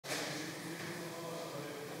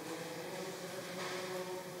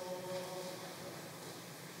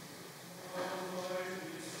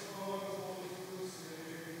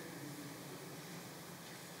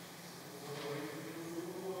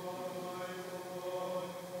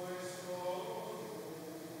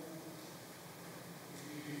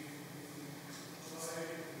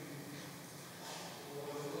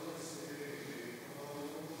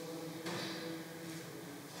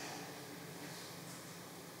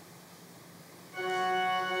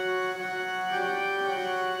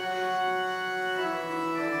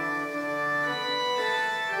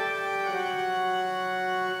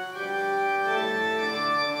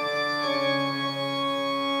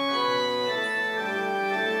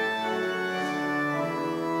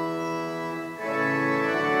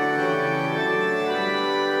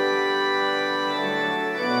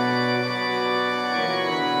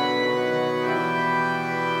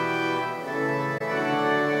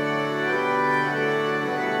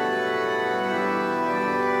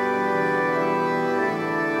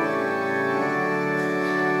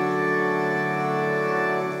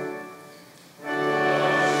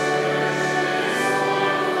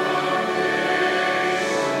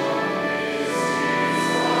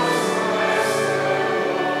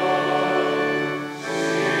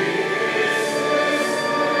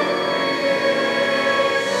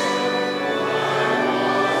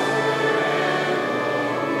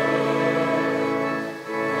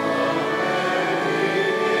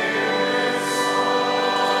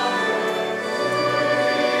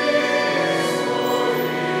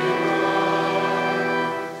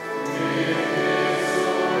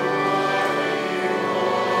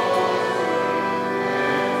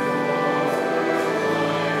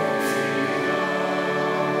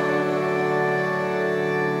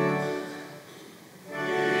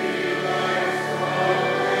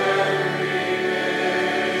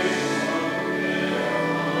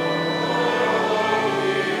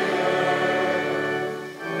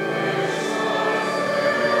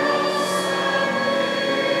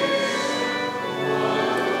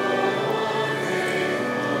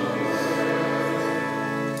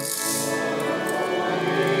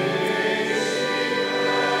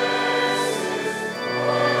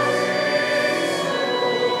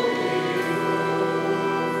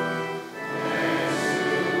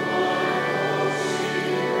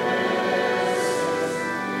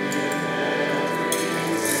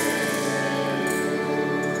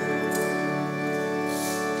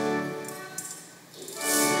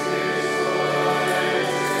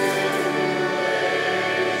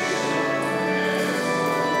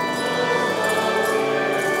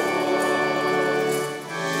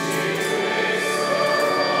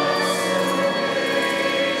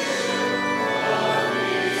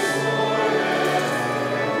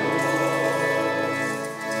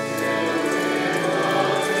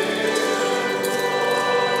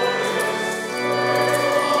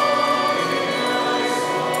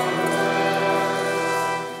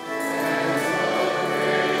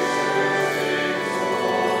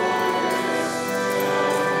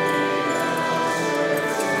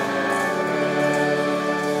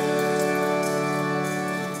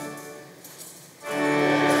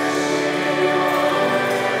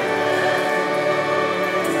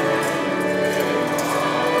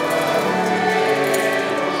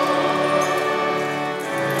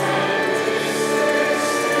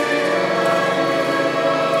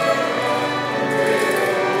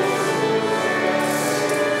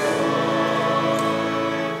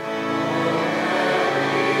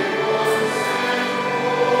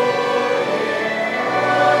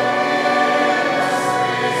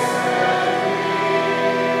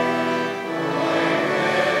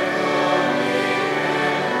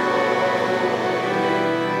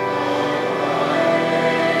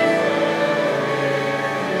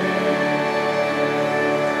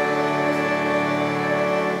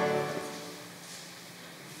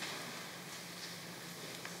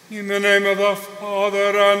In the name of the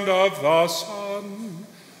Father, and of the Son,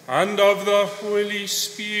 and of the Holy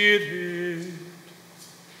Spirit.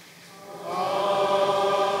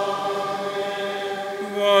 Amen.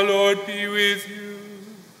 The Lord be with you.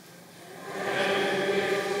 And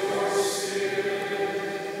with your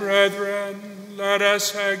spirit. Brethren, let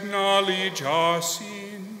us acknowledge our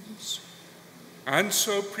sins, and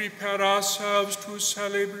so prepare ourselves to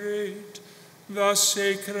celebrate the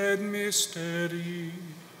sacred mysteries.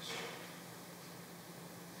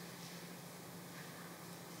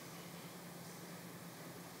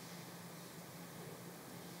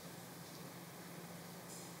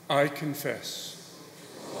 I confess.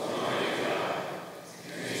 Almighty God,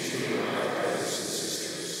 and to you, my brothers and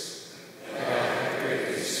sisters, that I have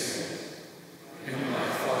greatly sinned in my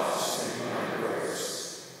thoughts and in my words,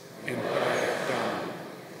 in what I have done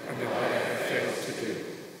and in what I have failed to do,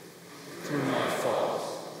 through my fault,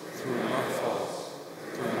 through my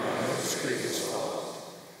most grievous fault.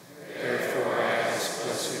 Therefore I ask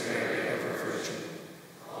Blessed Mary, ever Virgin,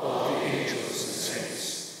 all the angels and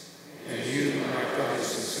saints, and you, my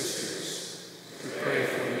brothers and sisters, to pray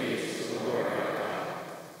for me to the Lord our God.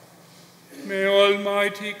 May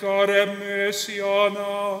Almighty God have mercy on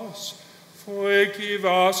us, forgive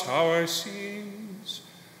us our sins,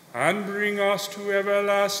 and bring us to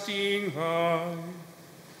everlasting life.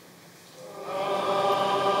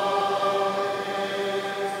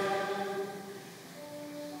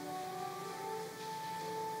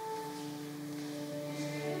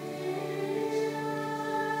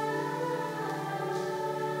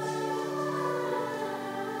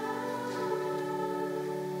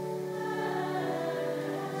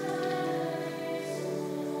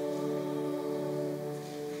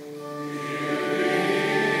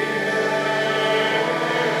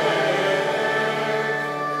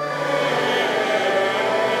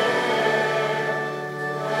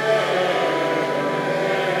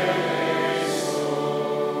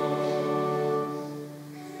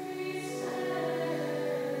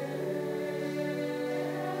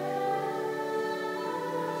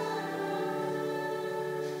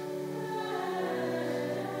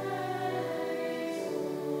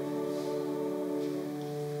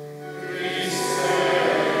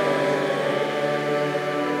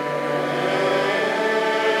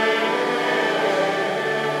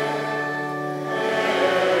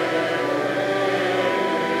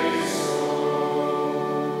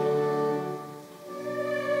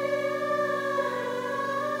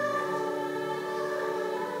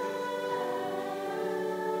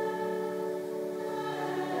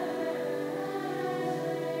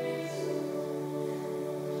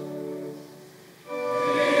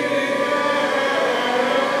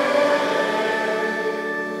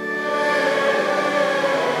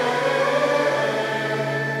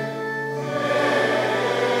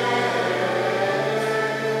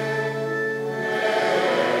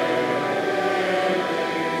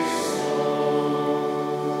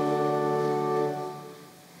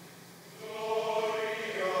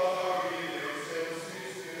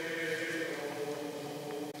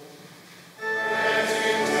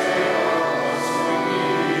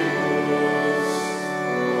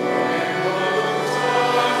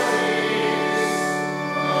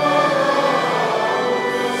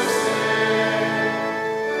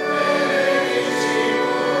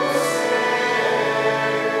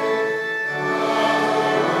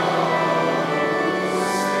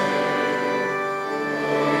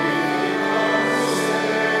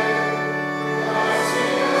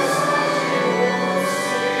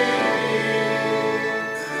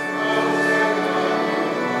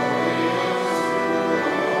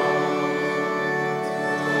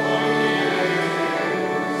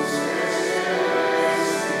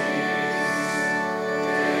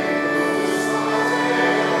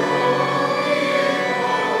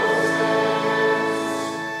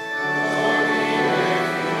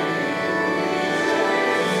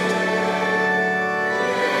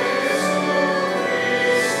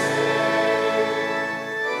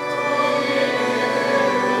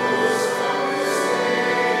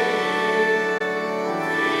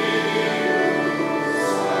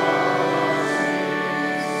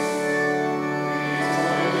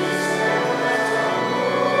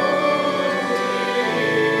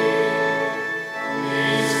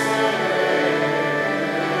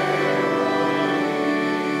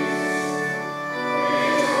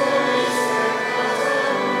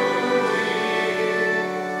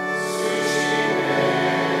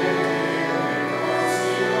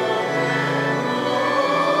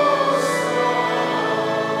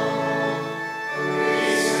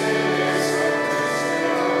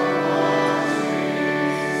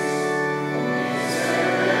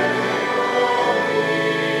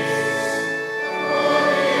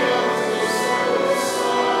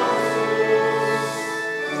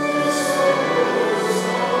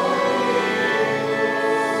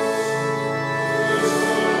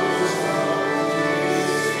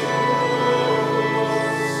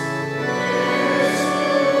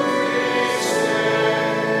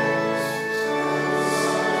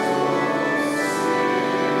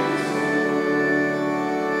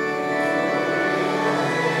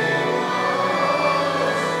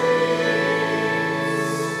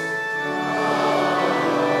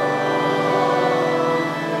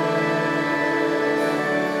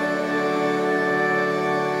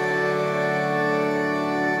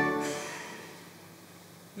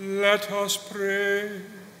 Let us pray.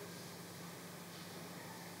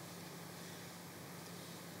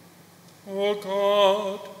 O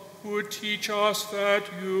God, who teach us that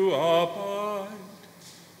you abide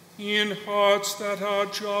in hearts that are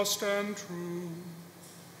just and true,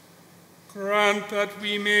 grant that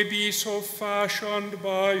we may be so fashioned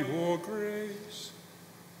by your grace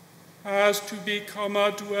as to become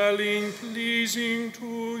a dwelling pleasing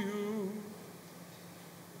to you.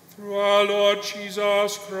 Through our Lord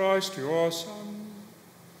Jesus Christ, your Son,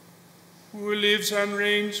 who lives and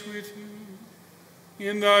reigns with you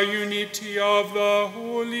in the unity of the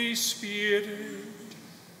Holy Spirit,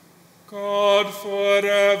 God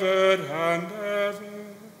forever and ever.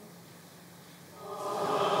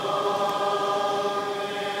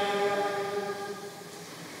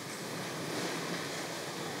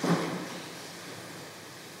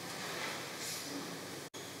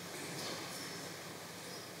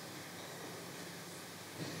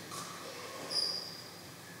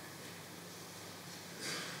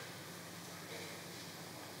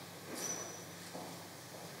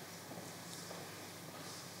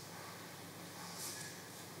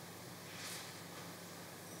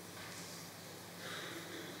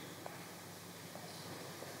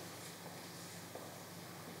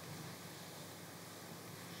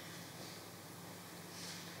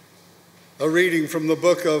 A reading from the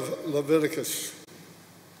book of Leviticus.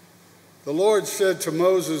 The Lord said to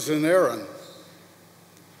Moses and Aaron,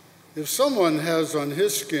 "If someone has on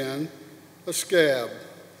his skin a scab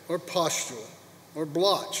or pustule or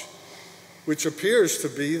blotch, which appears to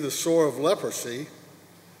be the sore of leprosy,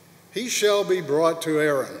 he shall be brought to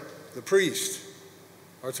Aaron, the priest,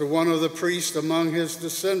 or to one of the priests among his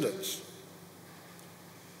descendants.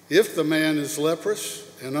 If the man is leprous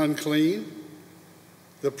and unclean,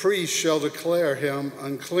 the priest shall declare him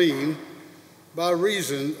unclean by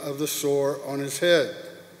reason of the sore on his head.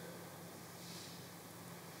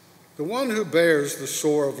 The one who bears the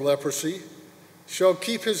sore of leprosy shall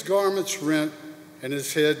keep his garments rent and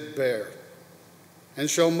his head bare, and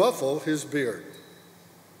shall muffle his beard.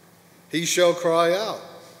 He shall cry out,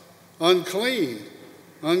 'Unclean,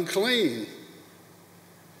 unclean.'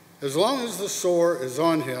 As long as the sore is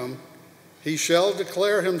on him, he shall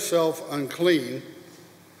declare himself unclean,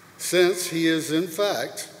 since he is in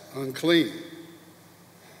fact unclean.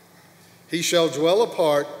 He shall dwell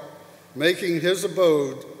apart, making his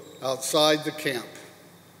abode outside the camp."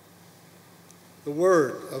 The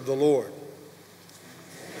word of the Lord.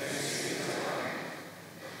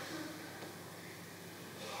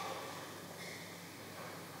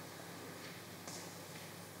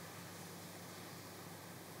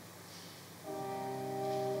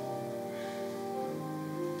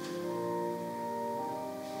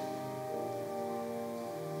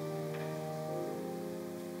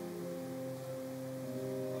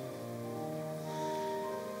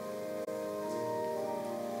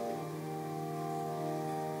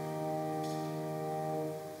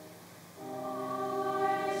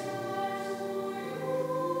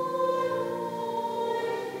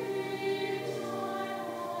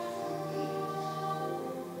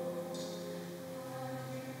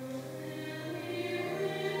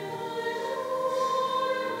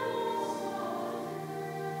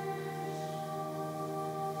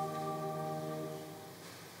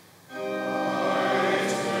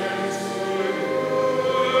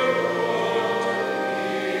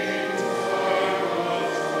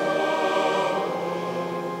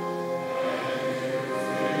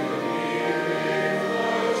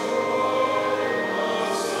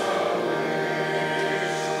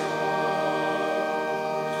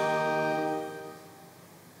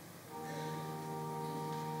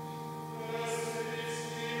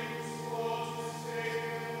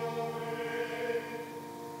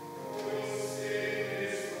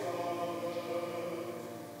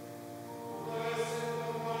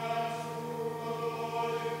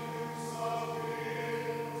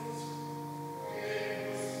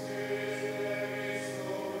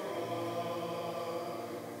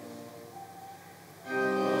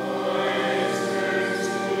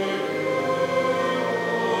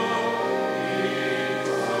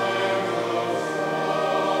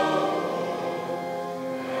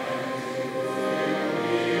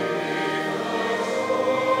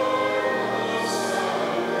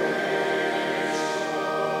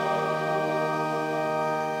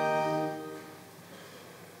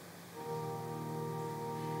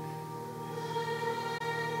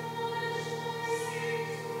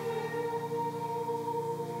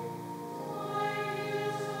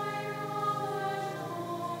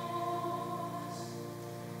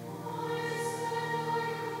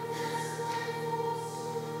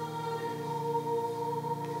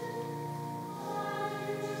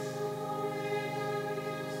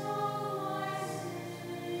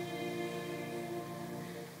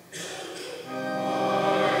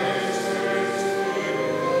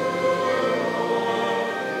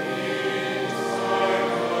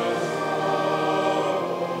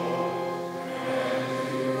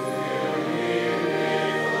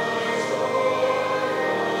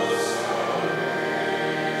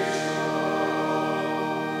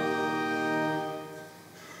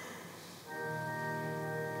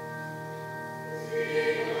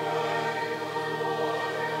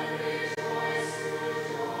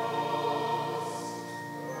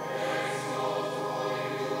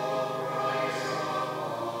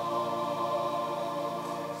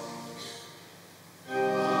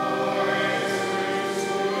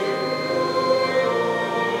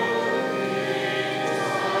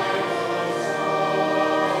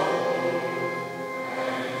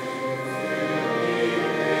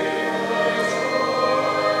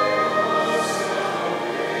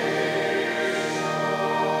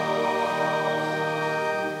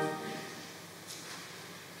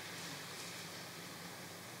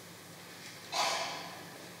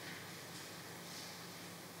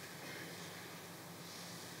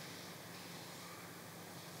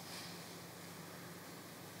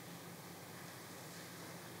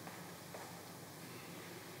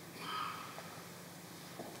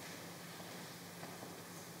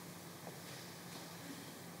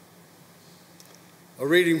 A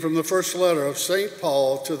reading from the first letter of St.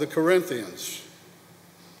 Paul to the Corinthians.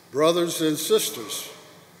 Brothers and sisters,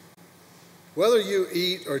 whether you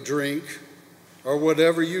eat or drink or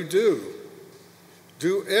whatever you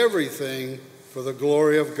do everything for the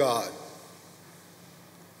glory of God.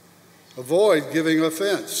 Avoid giving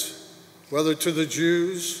offense, whether to the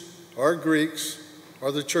Jews or Greeks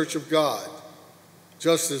or the church of God,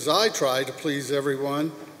 just as I try to please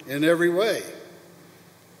everyone in every way,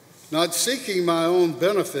 not seeking my own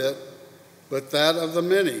benefit, but that of the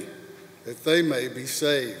many, that they may be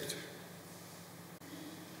saved.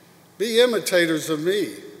 Be imitators of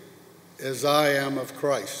me, as I am of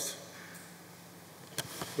Christ.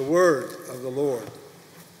 The word of the Lord.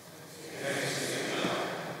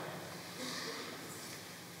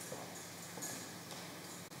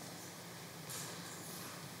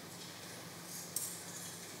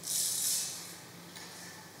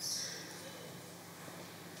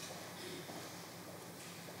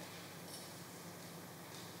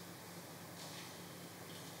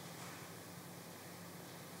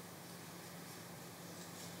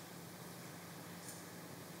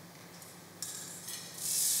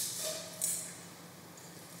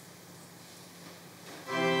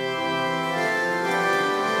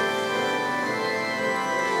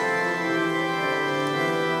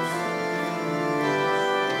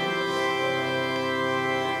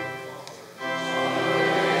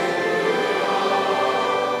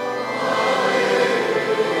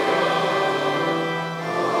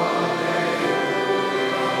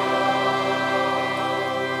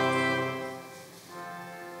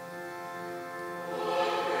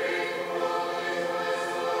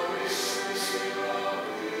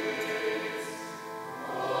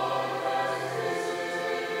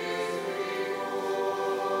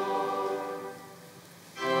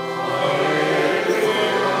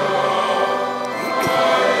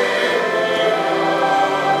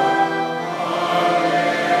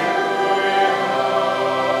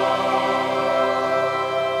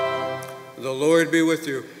 Be with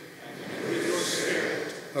you. And with your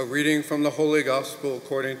spirit. A reading from the Holy Gospel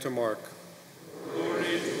according to Mark. Glory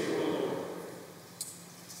to the Lord.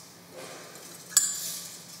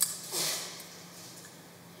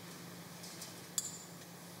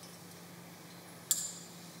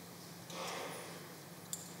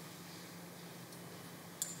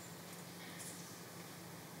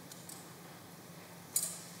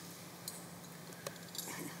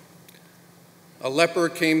 A leper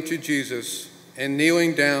came to Jesus and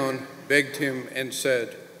kneeling down, begged him and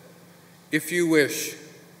said, "If you wish,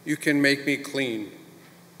 you can make me clean."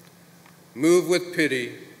 Moved with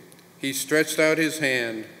pity, he stretched out his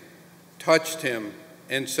hand, touched him,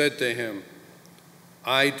 and said to him,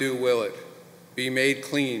 "I do will it. Be made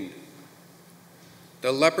clean."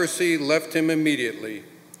 The leprosy left him immediately,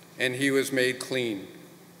 and he was made clean.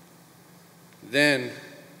 Then,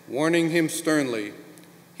 warning him sternly,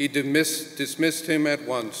 he dismissed him at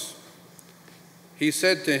once. He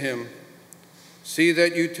said to him, "See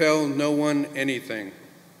that you tell no one anything,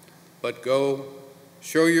 but go,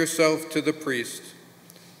 show yourself to the priest,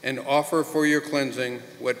 and offer for your cleansing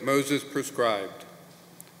what Moses prescribed.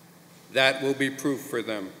 That will be proof for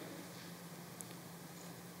them."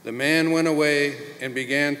 The man went away and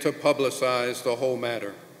began to publicize the whole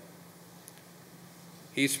matter.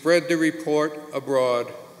 He spread the report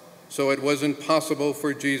abroad, so it was impossible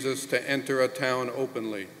for Jesus to enter a town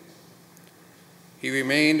openly. He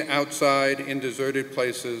remained outside in deserted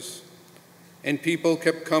places, and people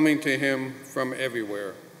kept coming to him from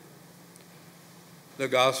everywhere. The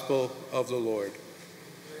Gospel of the Lord.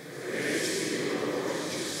 Praise to you,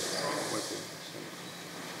 Lord Jesus Christ.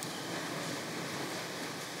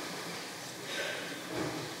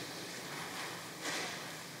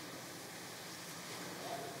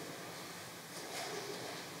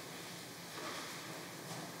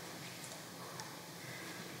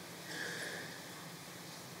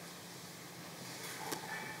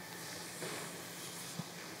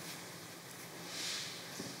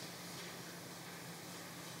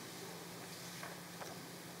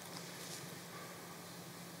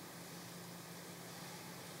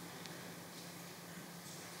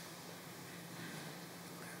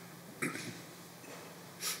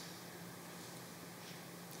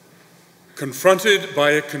 Confronted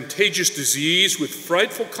by a contagious disease with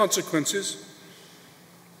frightful consequences,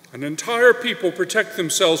 an entire people protect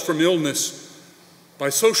themselves from illness by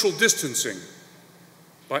social distancing,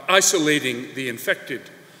 by isolating the infected,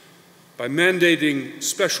 by mandating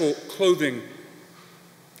special clothing,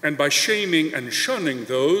 and by shaming and shunning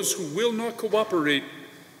those who will not cooperate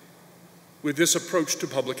with this approach to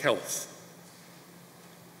public health.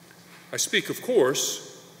 I speak, of course,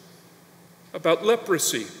 about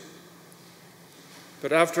leprosy.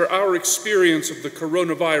 But after our experience of the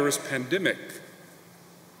coronavirus pandemic,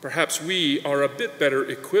 perhaps we are a bit better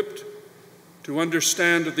equipped to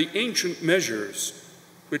understand the ancient measures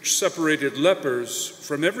which separated lepers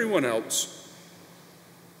from everyone else,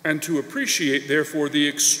 and to appreciate, therefore, the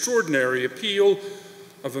extraordinary appeal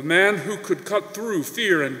of a man who could cut through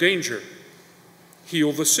fear and danger,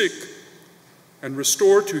 heal the sick, and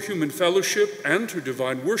restore to human fellowship and to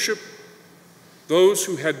divine worship those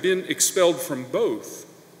who had been expelled from both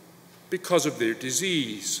because of their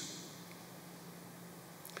disease.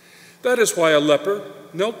 That is why a leper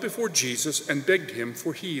knelt before Jesus and begged him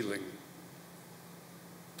for healing.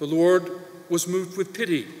 The Lord was moved with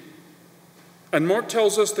pity, and Mark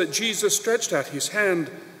tells us that Jesus stretched out his hand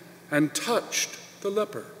and touched the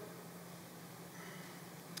leper.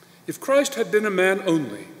 If Christ had been a man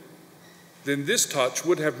only, then this touch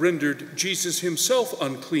would have rendered Jesus himself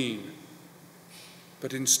unclean.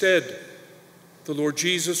 But instead, the Lord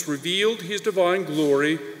Jesus revealed his divine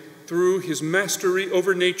glory through his mastery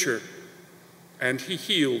over nature, and he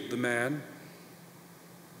healed the man.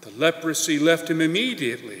 The leprosy left him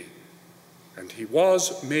immediately, and he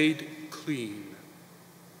was made clean.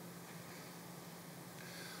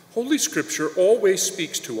 Holy Scripture always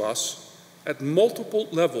speaks to us at multiple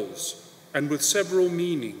levels and with several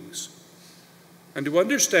meanings. And to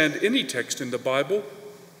understand any text in the Bible,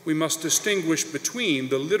 we must distinguish between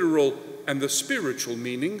the literal and the spiritual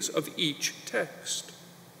meanings of each text.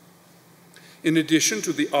 In addition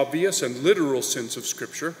to the obvious and literal sense of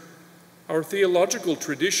Scripture, our theological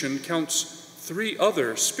tradition counts three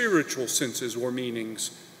other spiritual senses or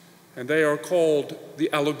meanings, and they are called the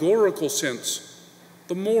allegorical sense,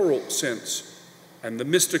 the moral sense, and the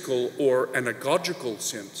mystical or anagogical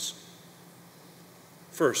sense.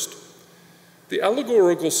 First, the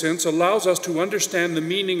allegorical sense allows us to understand the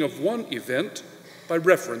meaning of one event by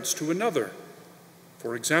reference to another.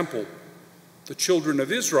 For example, the children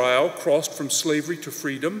of Israel crossed from slavery to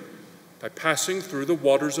freedom by passing through the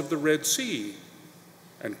waters of the Red Sea,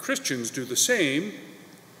 and Christians do the same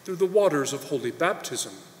through the waters of holy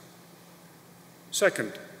baptism.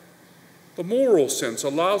 Second, the moral sense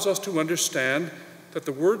allows us to understand that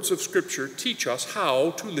the words of Scripture teach us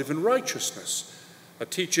how to live in righteousness, a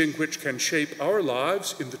teaching which can shape our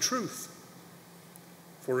lives in the truth.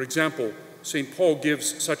 For example, St. Paul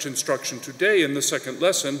gives such instruction today in the second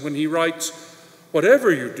lesson when he writes,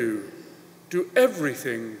 "Whatever you do, do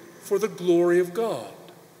everything for the glory of God."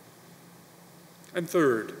 And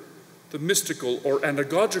third, the mystical or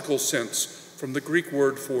anagogical sense, from the Greek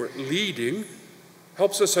word for leading,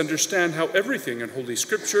 helps us understand how everything in Holy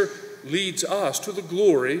Scripture leads us to the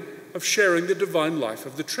glory of sharing the divine life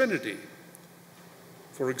of the Trinity.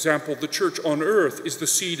 For example, the church on earth is the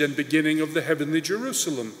seed and beginning of the heavenly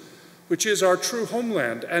Jerusalem, which is our true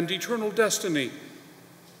homeland and eternal destiny.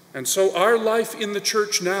 And so our life in the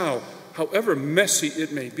church now, however messy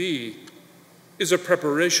it may be, is a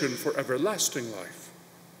preparation for everlasting life.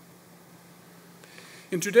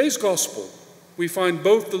 In today's gospel, we find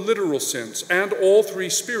both the literal sense and all three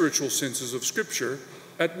spiritual senses of Scripture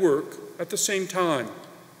at work at the same time.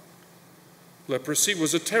 Leprosy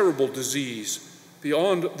was a terrible disease,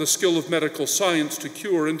 beyond the skill of medical science to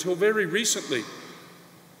cure until very recently.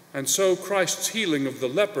 And so Christ's healing of the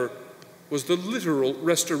leper was the literal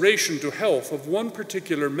restoration to health of one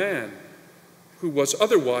particular man who was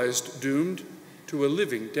otherwise doomed to a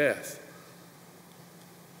living death.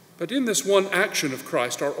 But in this one action of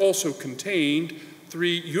Christ are also contained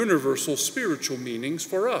three universal spiritual meanings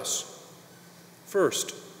for us.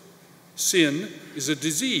 First, sin is a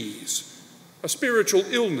disease, a spiritual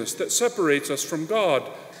illness that separates us from God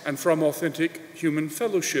and from authentic human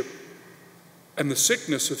fellowship. And the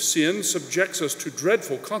sickness of sin subjects us to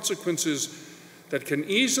dreadful consequences that can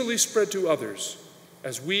easily spread to others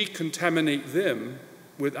as we contaminate them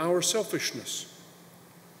with our selfishness.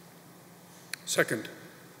 Second,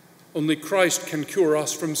 only Christ can cure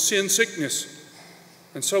us from sin sickness,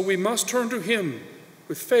 and so we must turn to him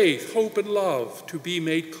with faith, hope, and love to be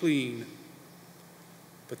made clean.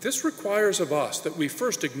 But this requires of us that we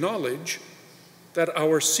first acknowledge that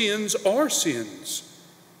our sins are sins,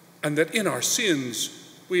 and that in our sins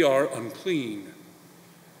we are unclean.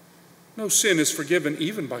 No sin is forgiven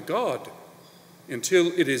even by God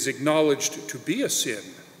until it is acknowledged to be a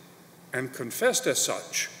sin and confessed as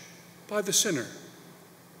such by the sinner.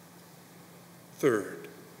 Third,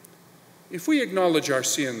 if we acknowledge our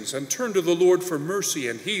sins and turn to the Lord for mercy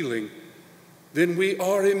and healing, then we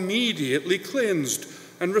are immediately cleansed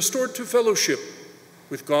and restored to fellowship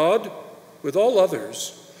with God, with all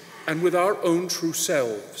others, and with our own true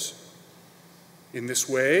selves. In this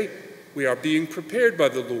way, we are being prepared by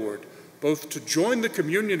the Lord, both to join the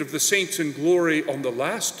communion of the saints in glory on the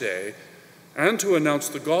last day and to announce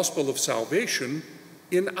the gospel of salvation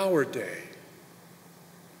in our day.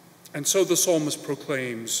 And so the psalmist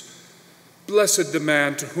proclaims, "Blessed the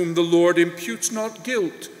man to whom the Lord imputes not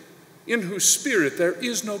guilt, in whose spirit there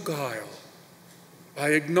is no guile. I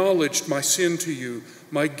acknowledged my sin to you,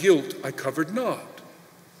 my guilt I covered not.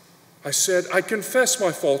 I said, I confess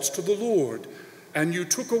my faults to the Lord, and you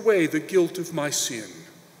took away the guilt of my sin.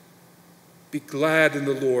 Be glad in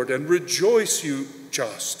the Lord and rejoice, you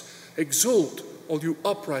just. Exult, all you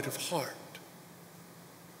upright of heart."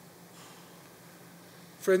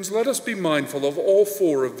 Friends, let us be mindful of all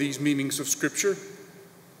four of these meanings of Scripture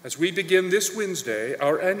as we begin this Wednesday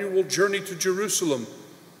our annual journey to Jerusalem,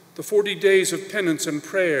 the 40 days of penance and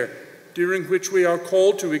prayer, during which we are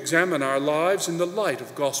called to examine our lives in the light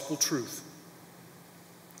of gospel truth.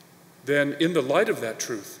 Then, in the light of that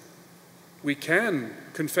truth, we can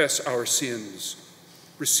confess our sins,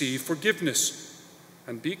 receive forgiveness,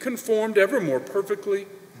 and be conformed ever more perfectly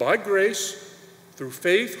by grace, through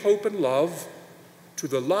faith, hope, and love, to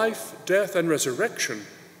the life, death, and resurrection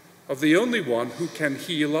of the only one who can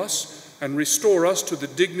heal us and restore us to the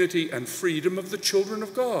dignity and freedom of the children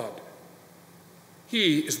of God.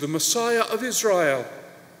 He is the Messiah of Israel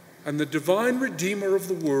and the divine Redeemer of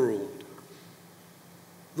the world,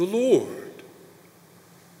 the Lord,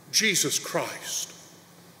 Jesus Christ.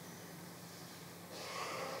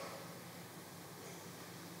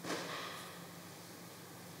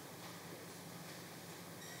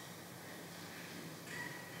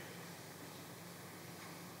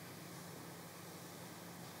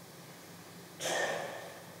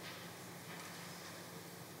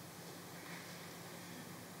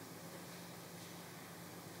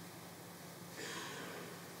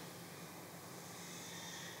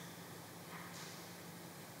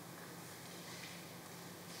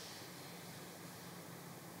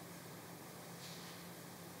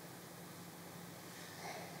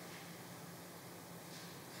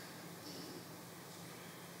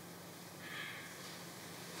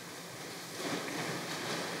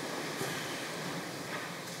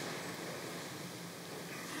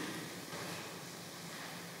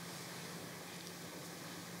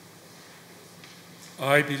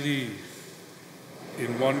 I believe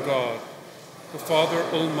in one God, the Father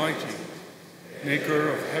Almighty, maker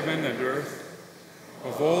of heaven and earth,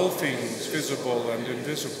 of all things visible and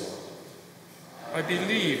invisible. I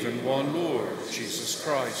believe in one Lord, Jesus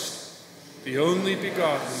Christ, the only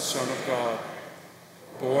begotten Son of God,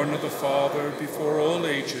 born of the Father before all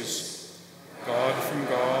ages, God from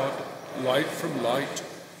God, light from light,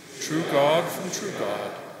 true God from true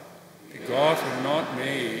God, begotten, not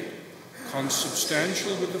made,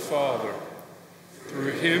 consubstantial with the Father.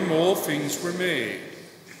 Through him all things were made.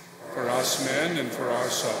 For us men and for our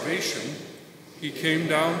salvation, he came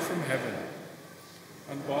down from heaven.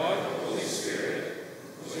 And by the Holy Spirit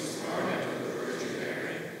was incarnate of the Virgin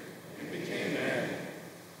Mary and became man.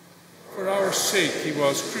 For our sake he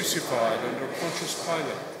was crucified under Pontius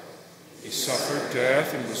Pilate. He suffered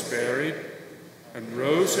death and was buried, and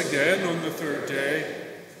rose again on the third day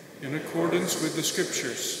in accordance with the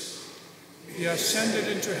Scriptures. He ascended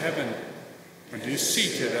into heaven and is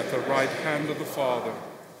seated at the right hand of the Father.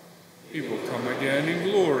 He will come again in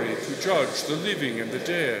glory to judge the living and the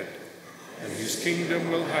dead, and his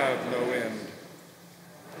kingdom will have no end.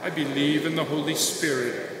 I believe in the Holy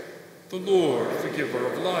Spirit, the Lord, the giver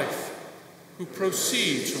of life, who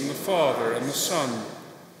proceeds from the Father and the Son,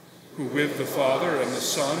 who with the Father and the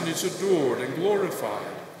Son is adored and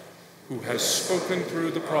glorified, who has spoken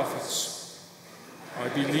through the prophets. I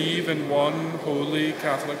believe in one holy,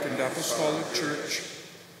 Catholic, and Apostolic Church.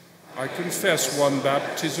 I confess one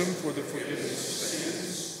baptism for the forgiveness of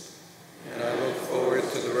sins. And I look forward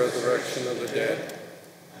to the resurrection of the dead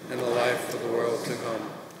and the life of the world to come.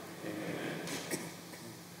 Amen.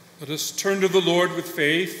 Let us turn to the Lord with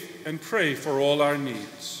faith and pray for all our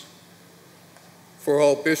needs. For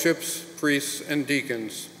all bishops, priests, and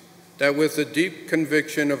deacons, that with the deep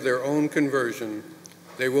conviction of their own conversion,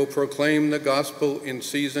 they will proclaim the gospel in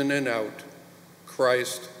season and out.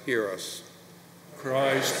 Christ, hear us.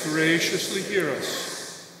 Christ, graciously hear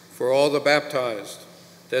us. For all the baptized,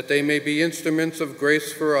 that they may be instruments of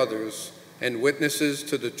grace for others and witnesses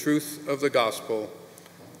to the truth of the gospel.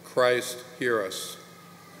 Christ, hear us.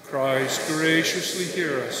 Christ, graciously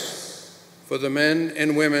hear us. For the men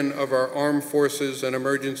and women of our armed forces and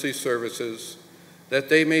emergency services, that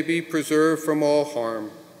they may be preserved from all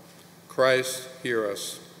harm. Christ, hear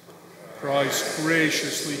us. Christ,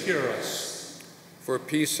 graciously hear us. For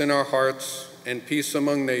peace in our hearts and peace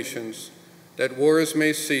among nations, that wars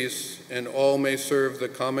may cease and all may serve the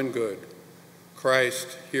common good.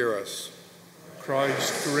 Christ, hear us.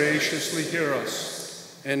 Christ, graciously hear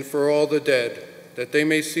us. And for all the dead, that they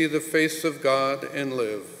may see the face of God and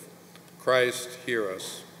live. Christ, hear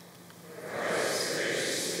us. Christ,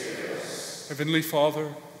 graciously hear us. Heavenly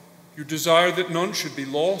Father, you desire that none should be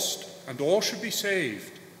lost and all should be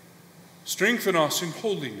saved. Strengthen us in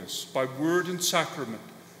holiness by word and sacrament,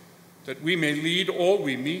 that we may lead all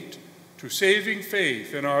we meet to saving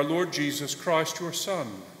faith in our Lord Jesus Christ, your Son,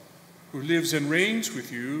 who lives and reigns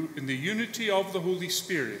with you in the unity of the Holy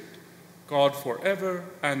Spirit, God forever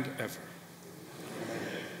and ever.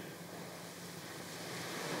 Amen.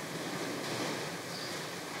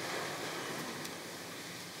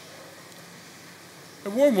 A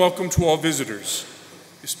warm welcome to all visitors,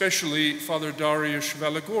 especially Father Dariusz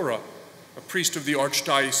Valagora, a priest of the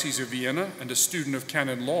Archdiocese of Vienna and a student of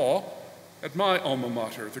canon law at my alma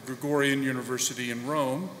mater, the Gregorian University in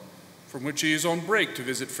Rome, from which he is on break to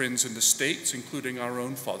visit friends in the States, including our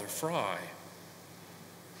own Father Fry.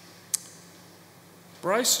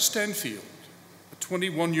 Bryce Stanfield, a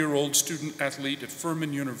 21-year-old student athlete at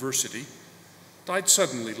Furman University, died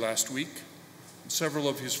suddenly last week, and several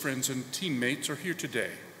of his friends and teammates are here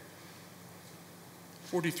today.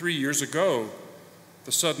 43 years ago,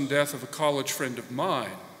 the sudden death of a college friend of mine,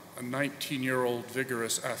 a 19-year-old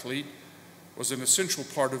vigorous athlete, was an essential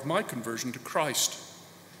part of my conversion to Christ,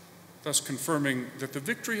 thus confirming that the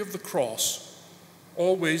victory of the cross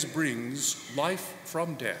always brings life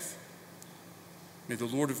from death. May the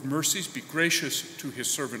Lord of mercies be gracious to his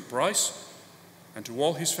servant Bryce and to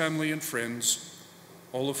all his family and friends,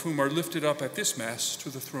 all of whom are lifted up at this Mass to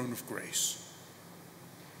the throne of grace.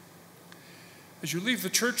 As you leave the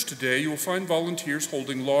church today, you will find volunteers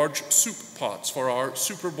holding large soup pots for our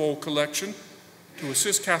Super Bowl collection to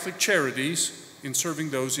assist Catholic Charities in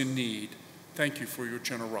serving those in need. Thank you for your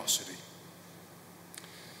generosity.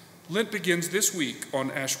 Lent begins this week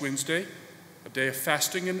on Ash Wednesday, a day of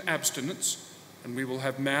fasting and abstinence, and we will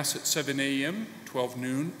have Mass at 7 a.m., 12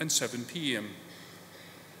 noon, and 7 p.m.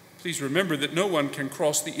 Please remember that no one can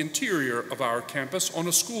cross the interior of our campus on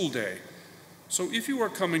a school day. So if you are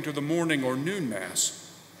coming to the morning or noon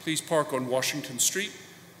Mass, please park on Washington Street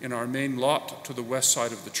in our main lot to the west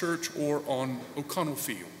side of the church or on O'Connell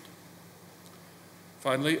Field.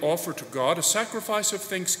 Finally, offer to God a sacrifice of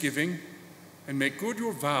thanksgiving and make good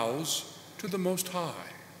your vows to the Most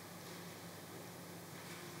High.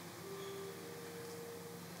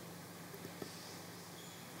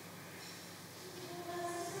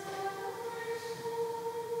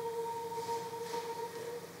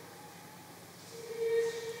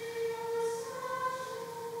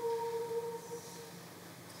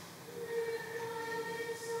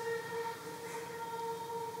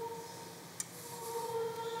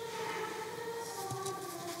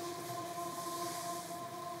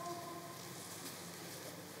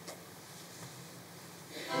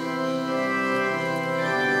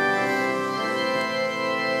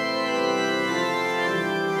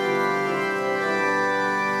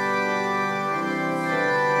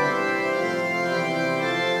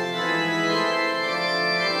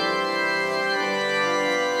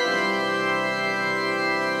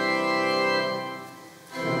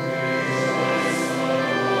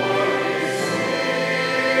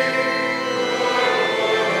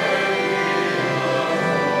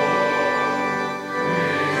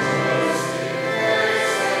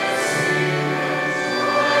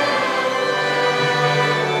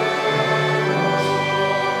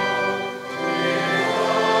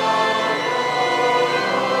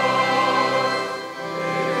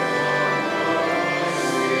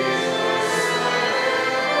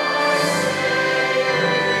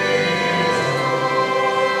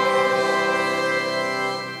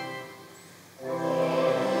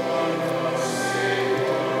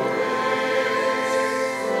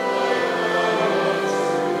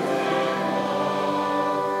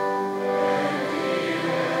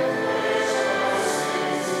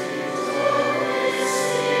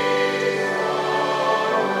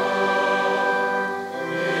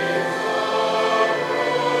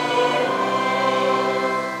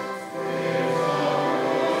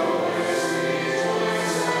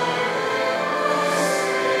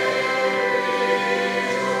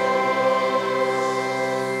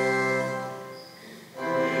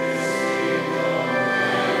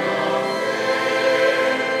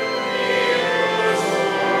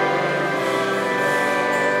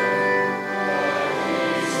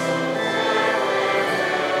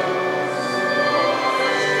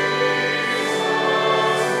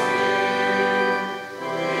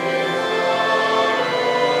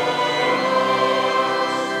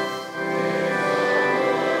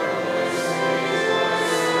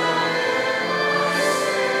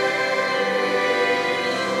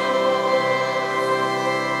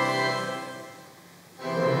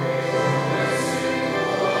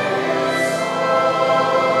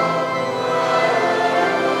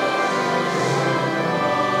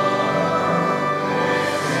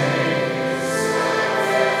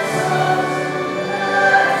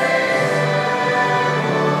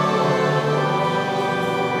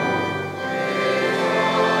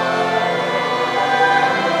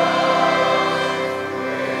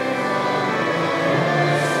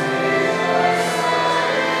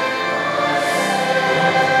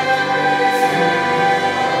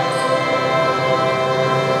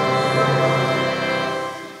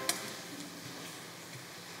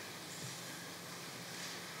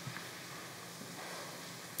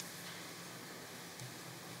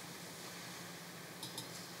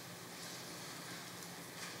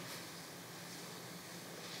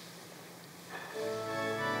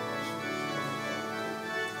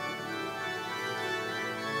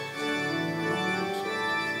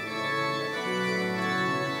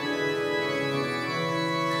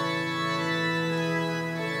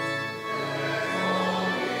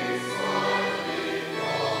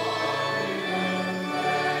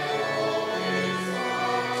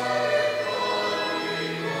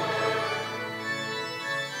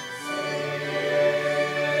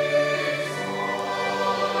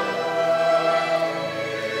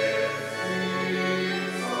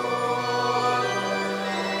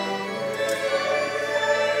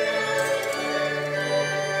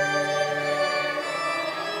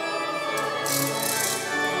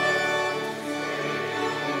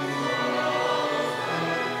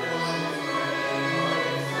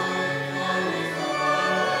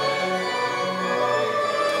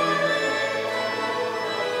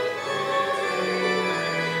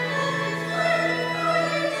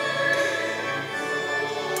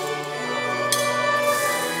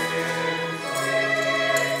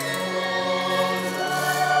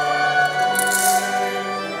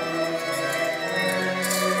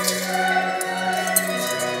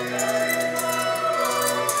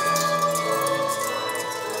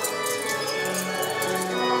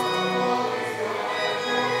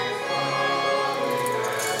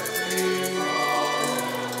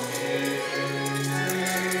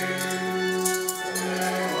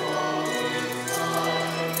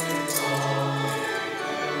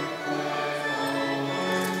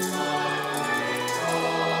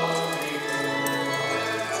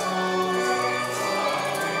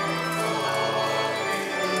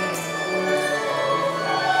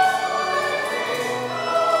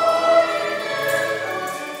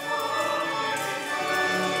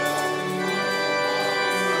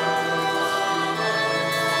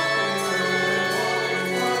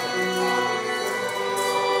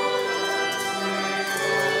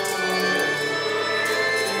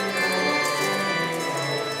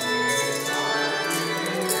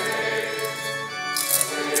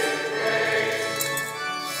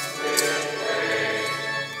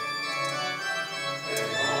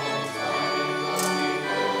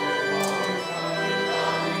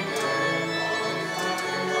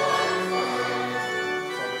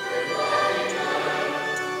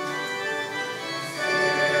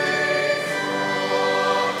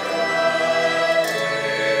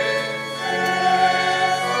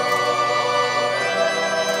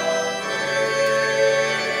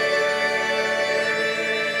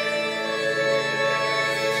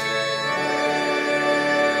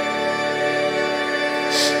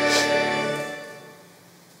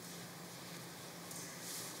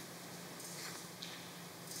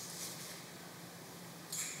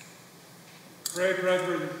 pray,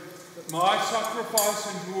 brethren, that my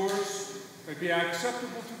sacrifice and yours may be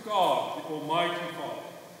acceptable to God, the Almighty Father.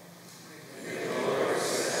 May the Lord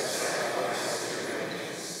accept sacrifice of your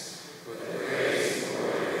enemies, for the praise and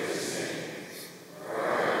glory of his name, for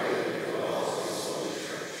our good and the laws of his holy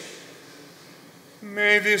church.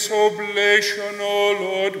 May this oblation, O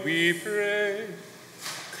Lord, we pray,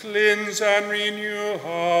 cleanse and renew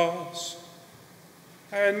us,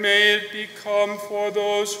 and may it become for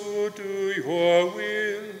those who do your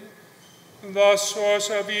will the source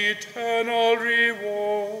of eternal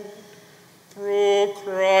reward, through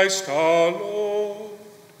Christ our Lord.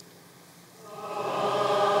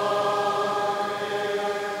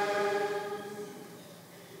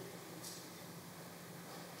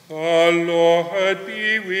 Amen. The Lord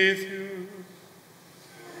be with you.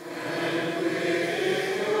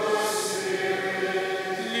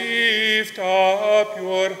 Lift up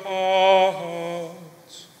your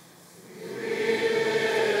hearts. We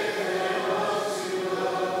lift them up to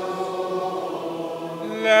the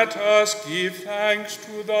Lord. Let us give thanks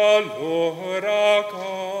to the Lord our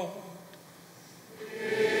God. It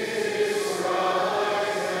is right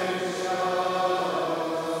and just.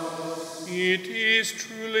 It is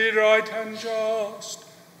truly right and just,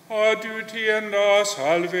 our duty and our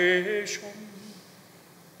salvation,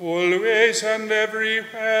 always and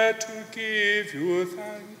everywhere to give you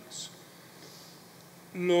thanks.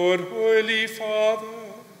 Lord, Holy Father,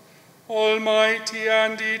 Almighty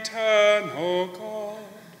and eternal God,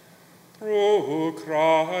 through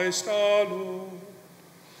Christ our Lord,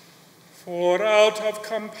 for out of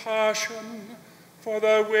compassion for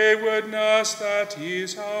the waywardness that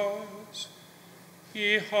is ours,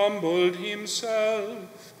 he humbled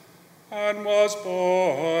himself and was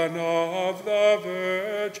born of the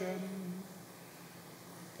Virgin.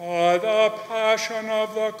 By the passion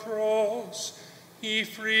of the cross, he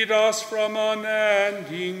freed us from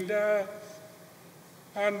unending death,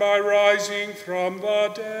 and by rising from the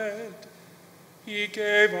dead, he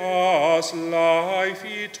gave us life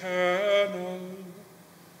eternal.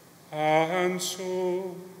 And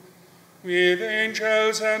so, with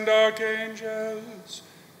angels and archangels,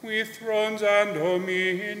 with thrones and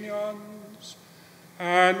dominions,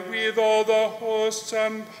 and with all the hosts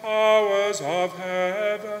and powers of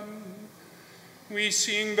heaven, we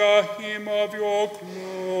sing the hymn of your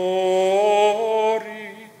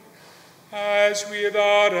glory, as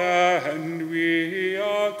without end we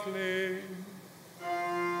acclaim.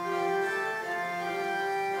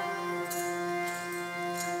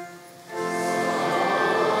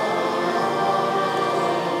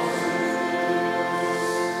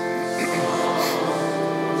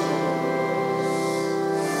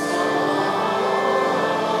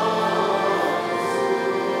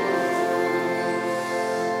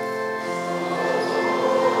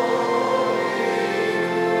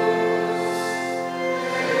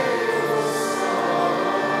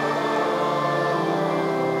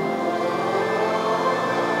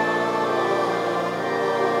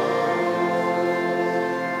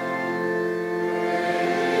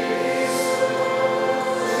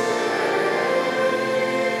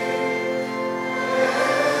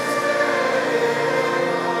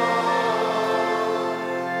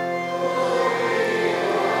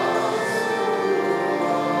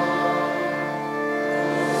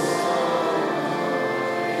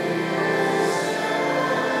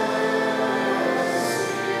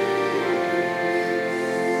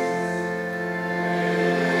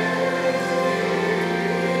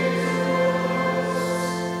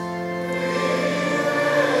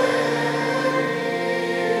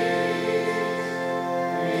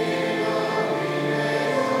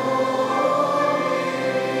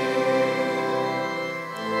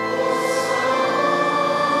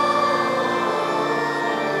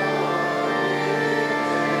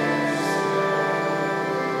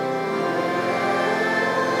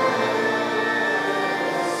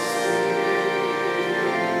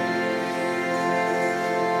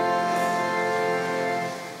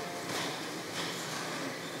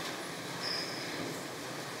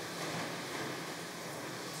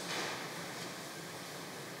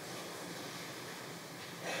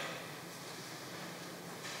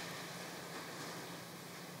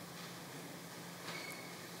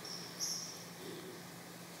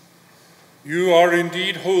 You are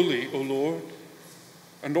indeed holy, O Lord,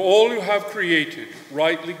 and all you have created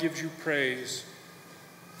rightly gives you praise.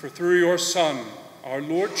 For through your Son, our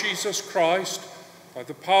Lord Jesus Christ, by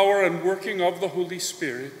the power and working of the Holy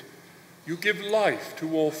Spirit, you give life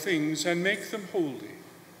to all things and make them holy.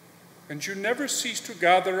 And you never cease to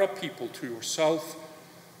gather a people to yourself,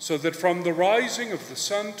 so that from the rising of the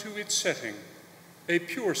sun to its setting, a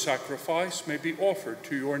pure sacrifice may be offered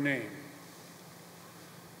to your name.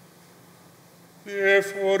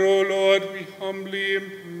 Therefore, O Lord, we humbly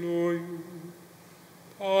implore you,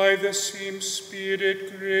 by the same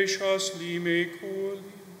Spirit graciously make holy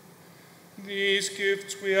these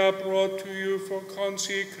gifts we have brought to you for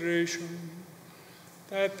consecration,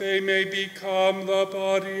 that they may become the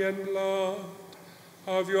body and blood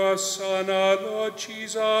of your Son, our Lord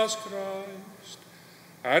Jesus Christ,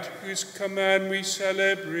 at whose command we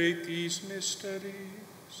celebrate these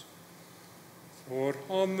mysteries. For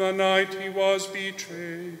on the night he was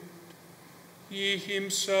betrayed, he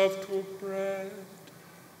himself took bread,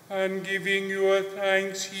 and giving you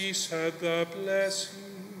thanks, he said the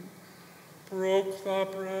blessing, broke the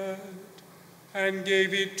bread, and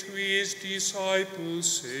gave it to his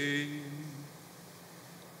disciples, saying,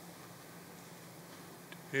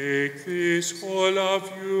 "Take this, all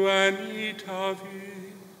of you, and eat of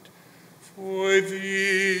it, for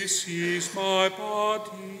this is my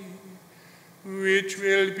body, which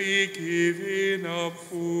will be given up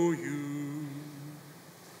for you."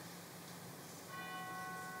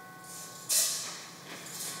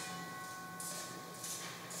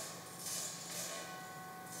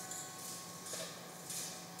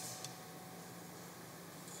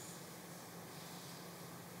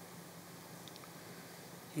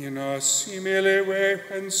 In a similar way,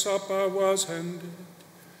 when supper was ended,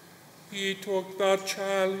 he took the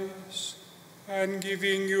chalice, and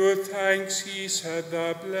giving you thanks, he said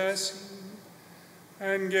the blessing,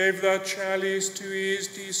 and gave the chalice to his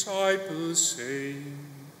disciples, saying,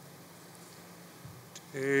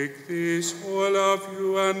 "Take this, all of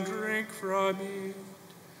you, and drink from it,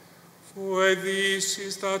 for this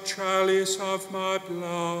is the chalice of my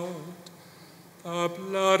blood, the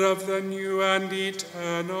blood of the new and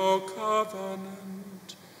eternal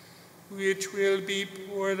covenant, which will be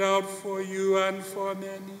poured out for you and for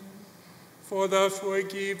many, for the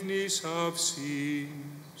forgiveness of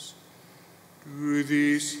sins. Do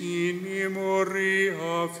this in memory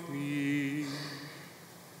of me."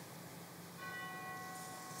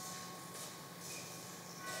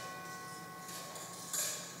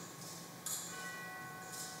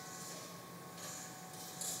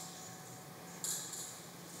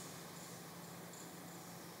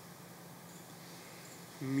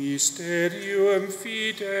 Mysterium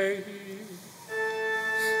Fidei.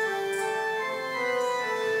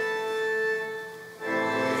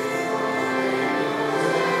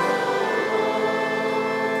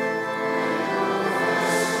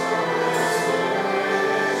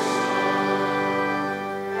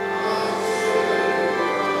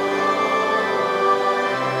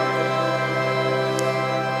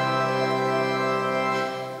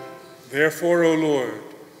 Therefore, O Lord,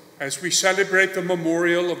 as we celebrate the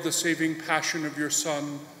memorial of the saving passion of your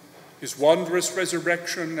Son, his wondrous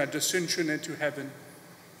resurrection and ascension into heaven,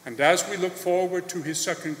 and as we look forward to his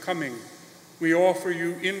second coming, we offer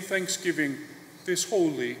you in thanksgiving this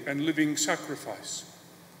holy and living sacrifice.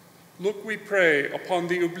 Look, we pray, upon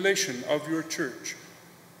the oblation of your church,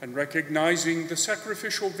 and recognizing the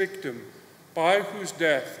sacrificial victim by whose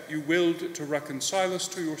death you willed to reconcile us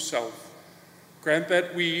to yourself, grant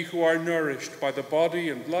that we, who are nourished by the body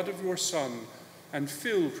and blood of your Son and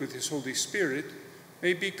filled with his Holy Spirit,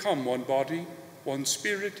 may become one body, one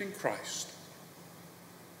spirit in Christ.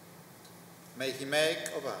 May he make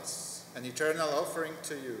of us an eternal offering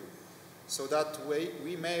to you, so that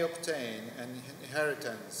we may obtain an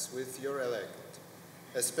inheritance with your elect,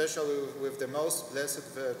 especially with the most blessed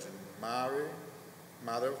Virgin, Mary,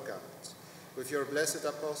 Mother of God, with your blessed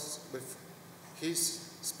apostles, with his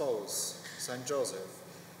spouse, Saint Joseph,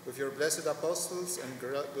 with your blessed apostles and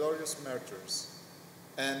glorious martyrs,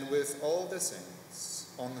 and with all the saints,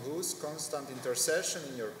 on whose constant intercession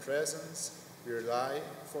in your presence we rely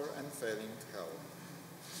for unfailing help.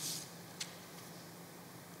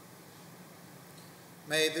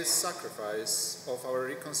 May this sacrifice of our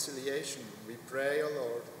reconciliation, we pray, O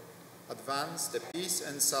Lord, advance the peace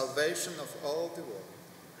and salvation of all the world.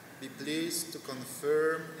 Be pleased to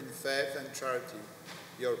confirm in faith and charity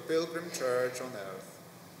your pilgrim church on earth,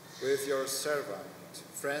 with your servant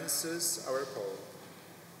Francis, our Pope,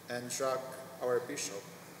 and Jacques, our Bishop,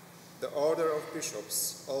 the order of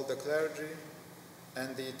bishops, all the clergy,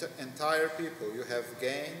 and the entire people you have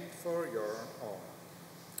gained for your own.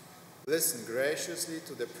 Listen graciously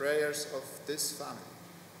to the prayers of this family,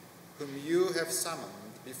 whom you have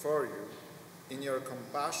summoned before you in your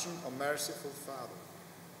compassion, O merciful Father.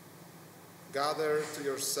 Gather to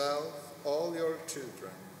yourself all your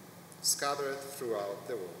children scattered throughout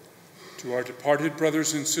the world. To our departed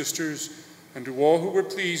brothers and sisters, and to all who were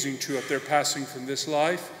pleasing to at their passing from this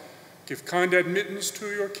life, give kind admittance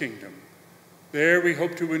to your kingdom. There we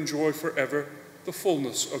hope to enjoy forever the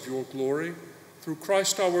fullness of your glory, through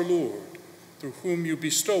Christ our Lord, through whom you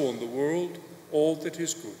bestow on the world all that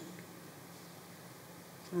is good.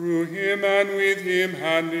 Through him and with him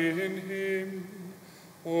and in him,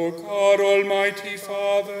 O God, Almighty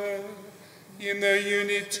Father, in the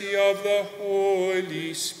unity of the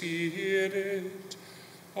Holy Spirit,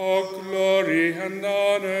 all glory and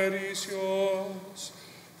honor is yours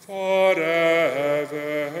forever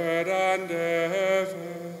and ever.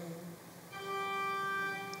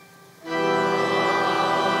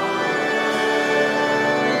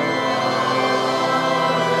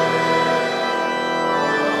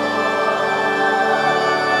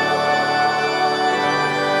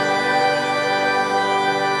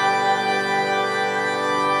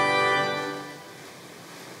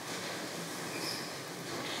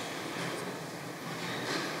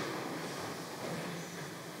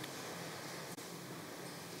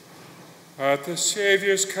 At the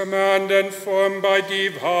Saviour's command and formed by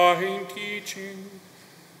divine teaching,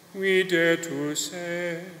 we dare to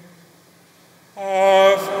say,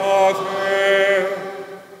 Our Father,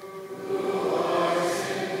 who art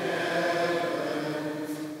in heaven,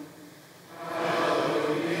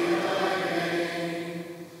 hallowed be thy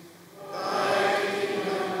name. Thy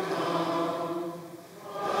kingdom come,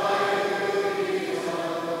 thy will be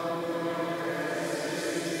done on earth as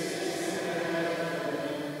it is in heaven.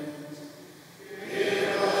 Give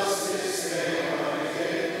us this day our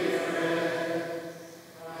daily bread,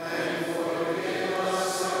 and forgive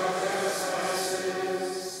us our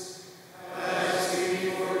trespasses, as we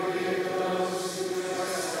forgive those who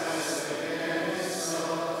trespass against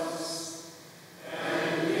us.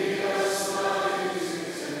 And lead us not into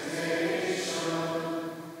temptation,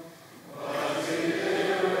 but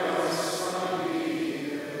deliver us from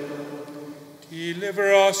evil. Deliver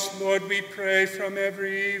us, Lord, we pray, from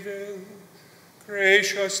every evil.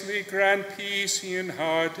 Graciously grant peace in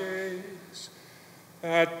our days,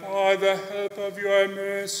 that by the help of your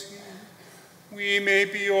mercy we may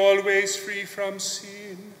be always free from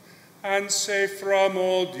sin and safe from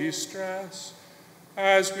all distress,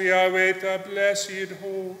 as we await the blessed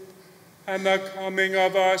hope and the coming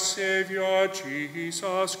of our Savior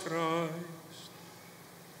Jesus Christ.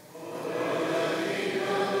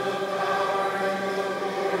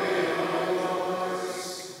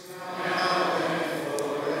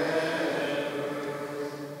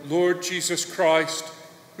 Lord Jesus Christ,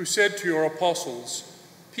 who said to your apostles,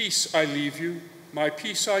 Peace I leave you, my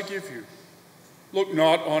peace I give you, look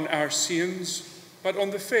not on our sins, but on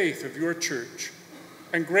the faith of your church,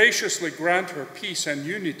 and graciously grant her peace and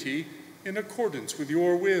unity in accordance with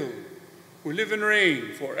your will, who live and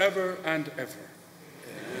reign forever and ever.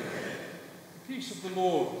 Amen. The peace of the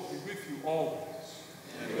Lord be with you always.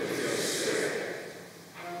 And with your spirit.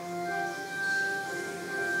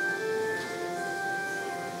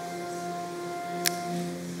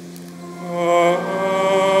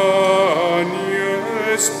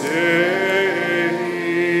 Agnus Dei,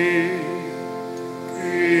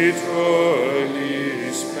 qui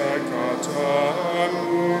tollis peccata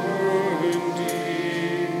mundi,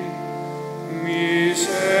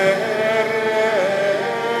 miserere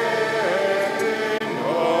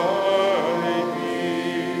nobis.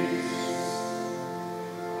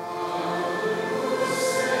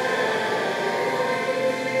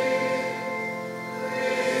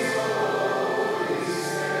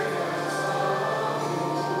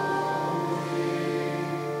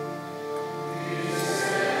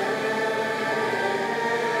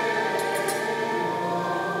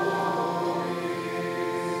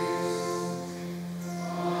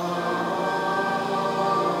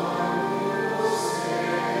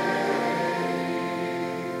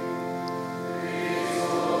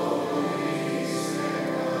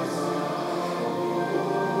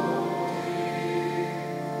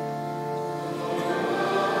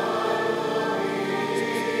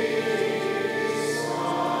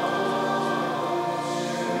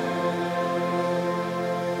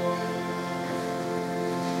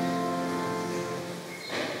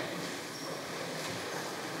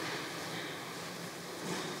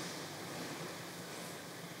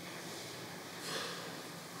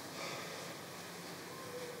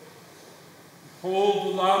 Behold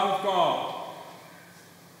the Lamb of God.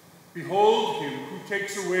 Behold him who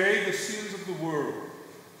takes away the sins of the world.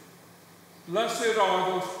 Blessed are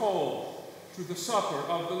those called to the supper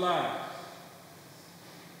of the Lamb.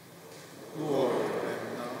 Lord,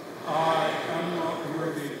 I am not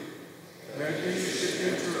worthy that you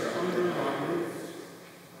should enter under my roof,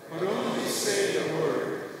 but only say the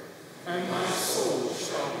word, and my soul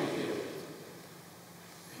shall be healed.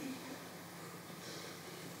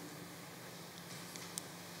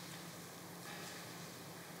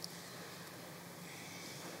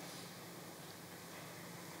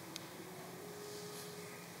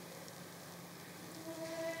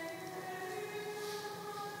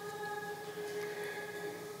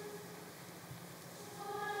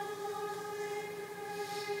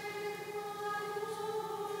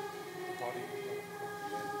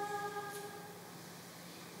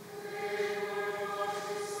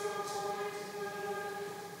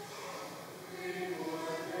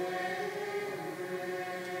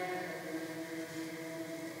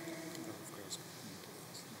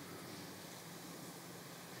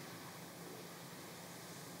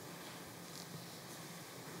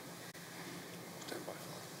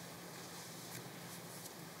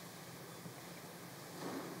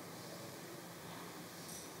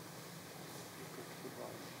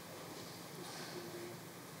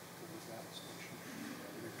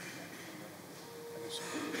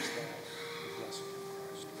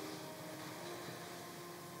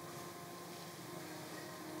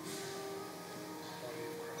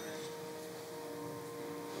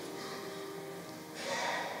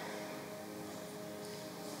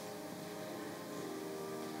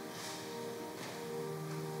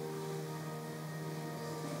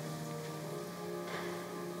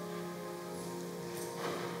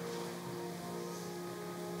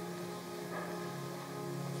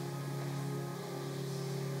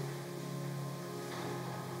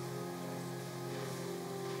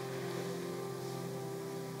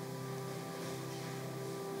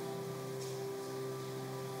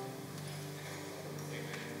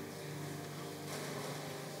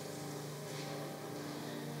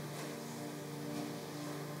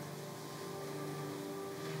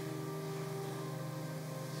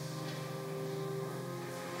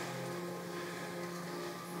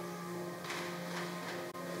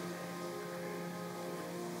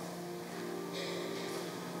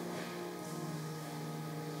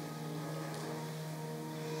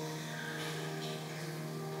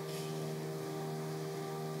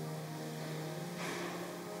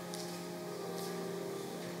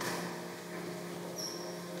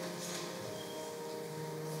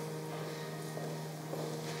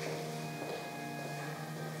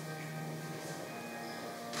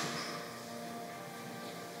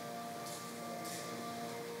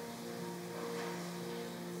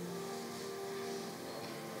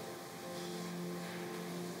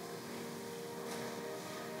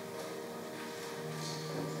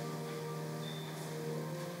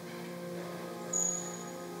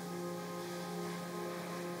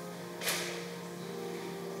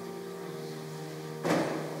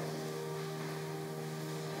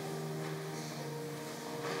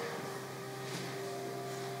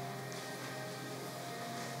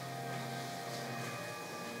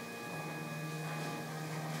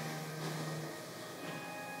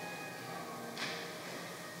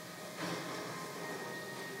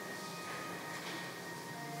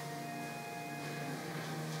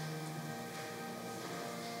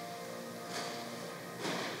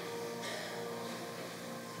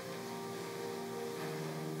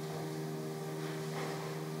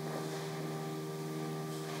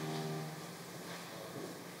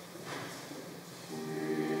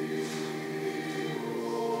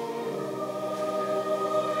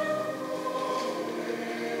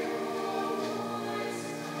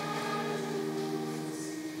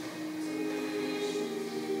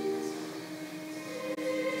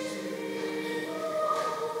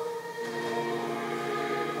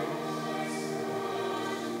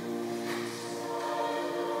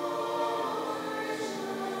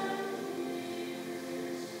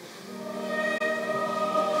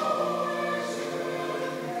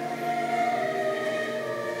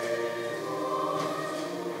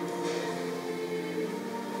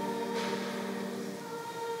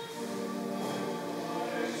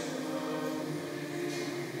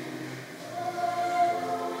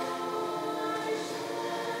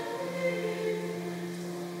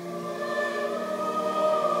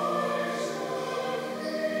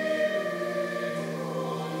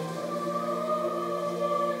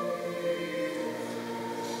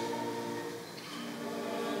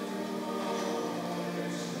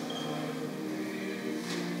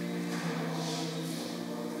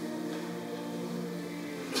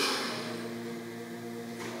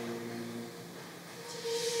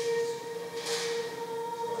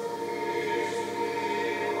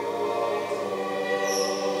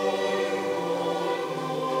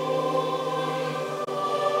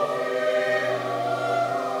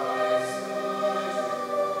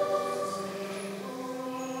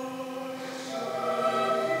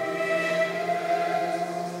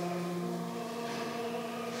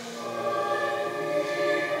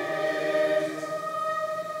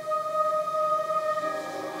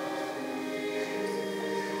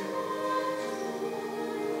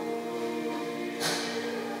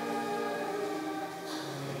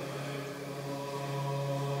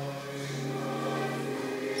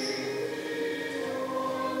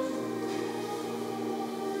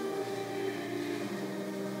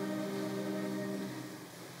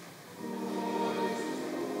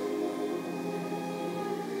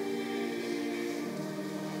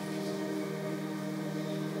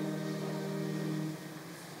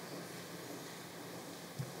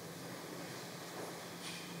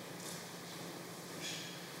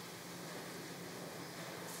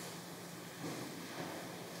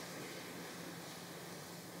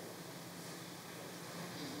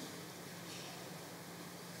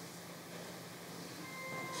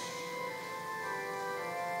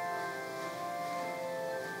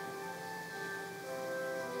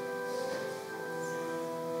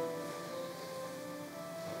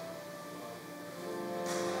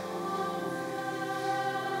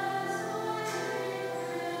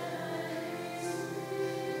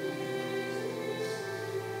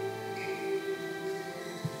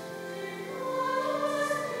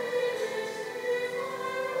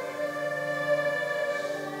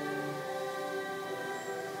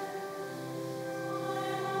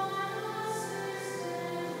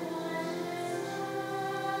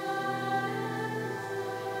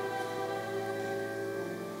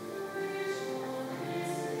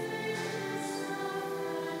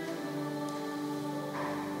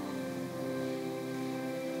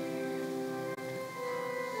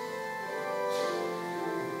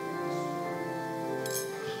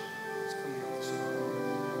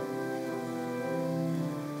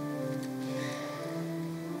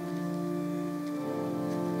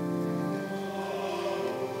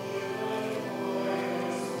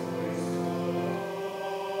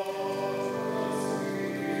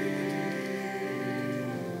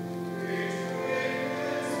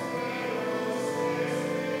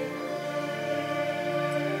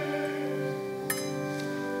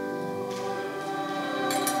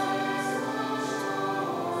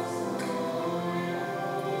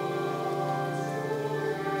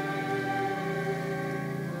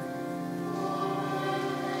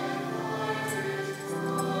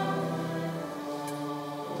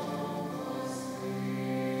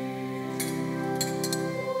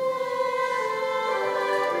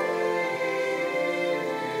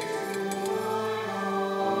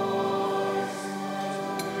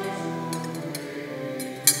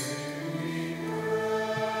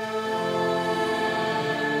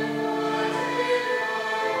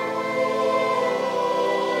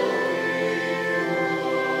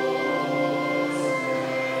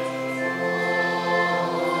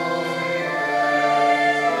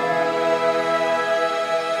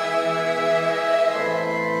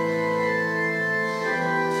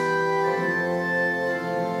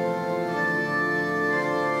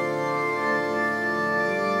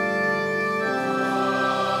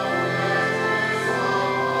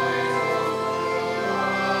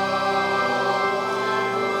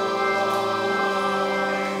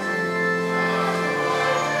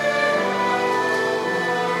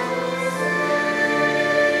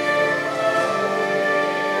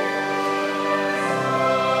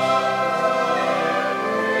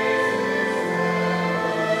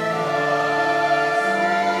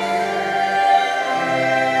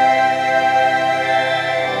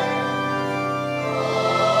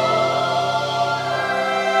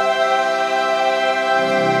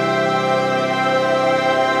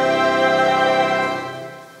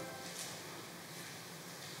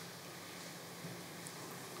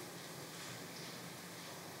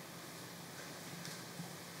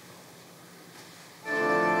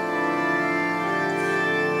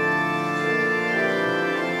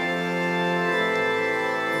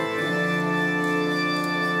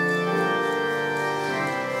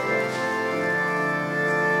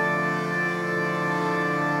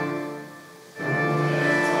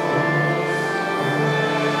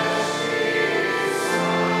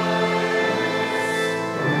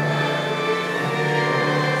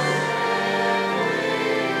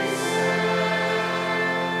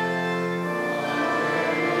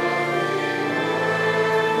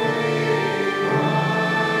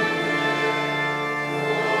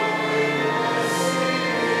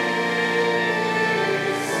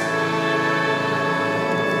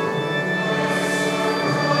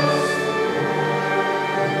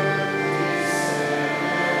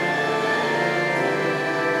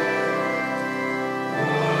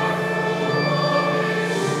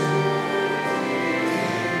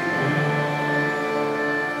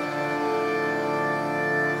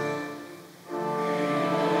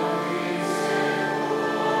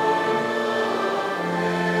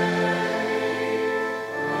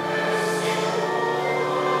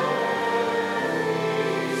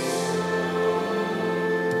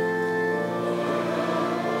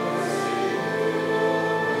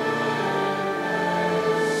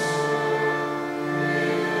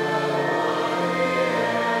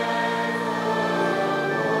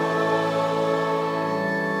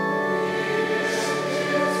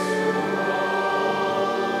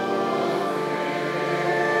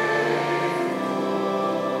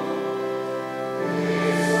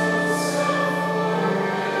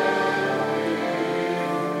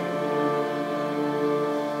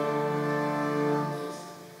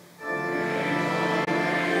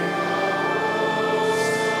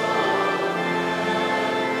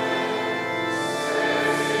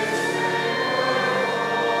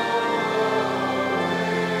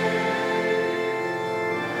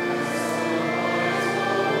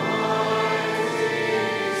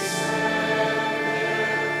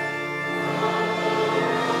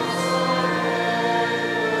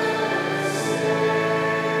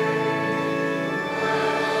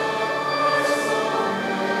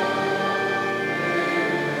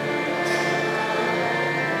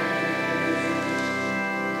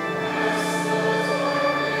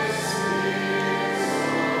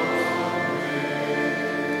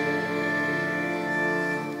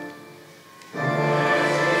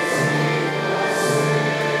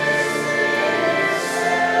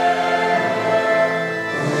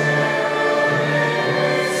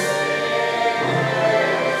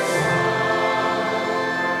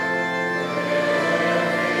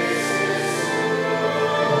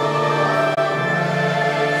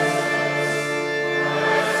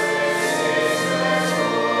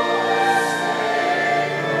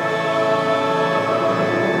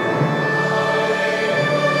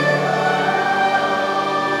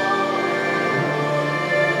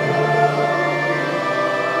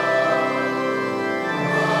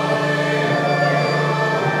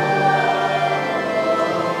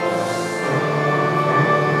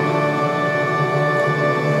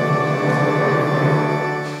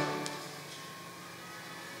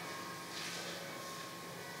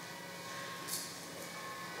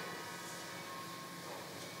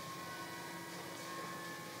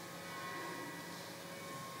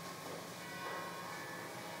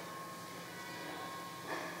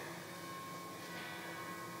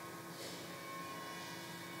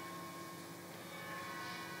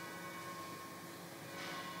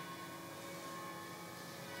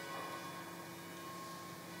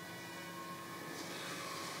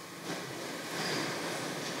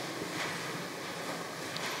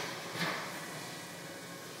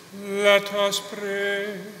 Let us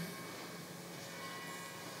pray.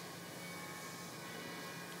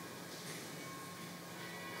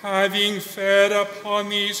 Having fed upon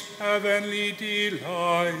these heavenly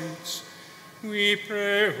delights, we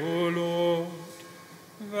pray, O Lord,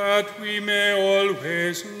 that we may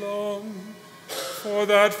always long for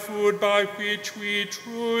that food by which we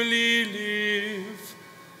truly live,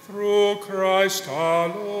 through Christ our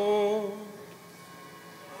Lord.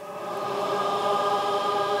 Amen.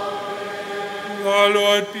 The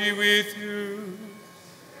Lord be with you.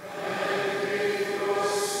 And with your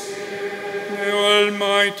spirit. May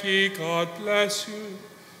Almighty God bless you,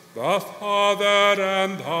 the Father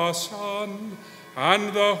and the Son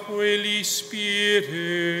and the Holy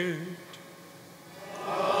Spirit.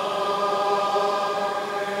 Amen.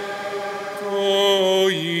 Go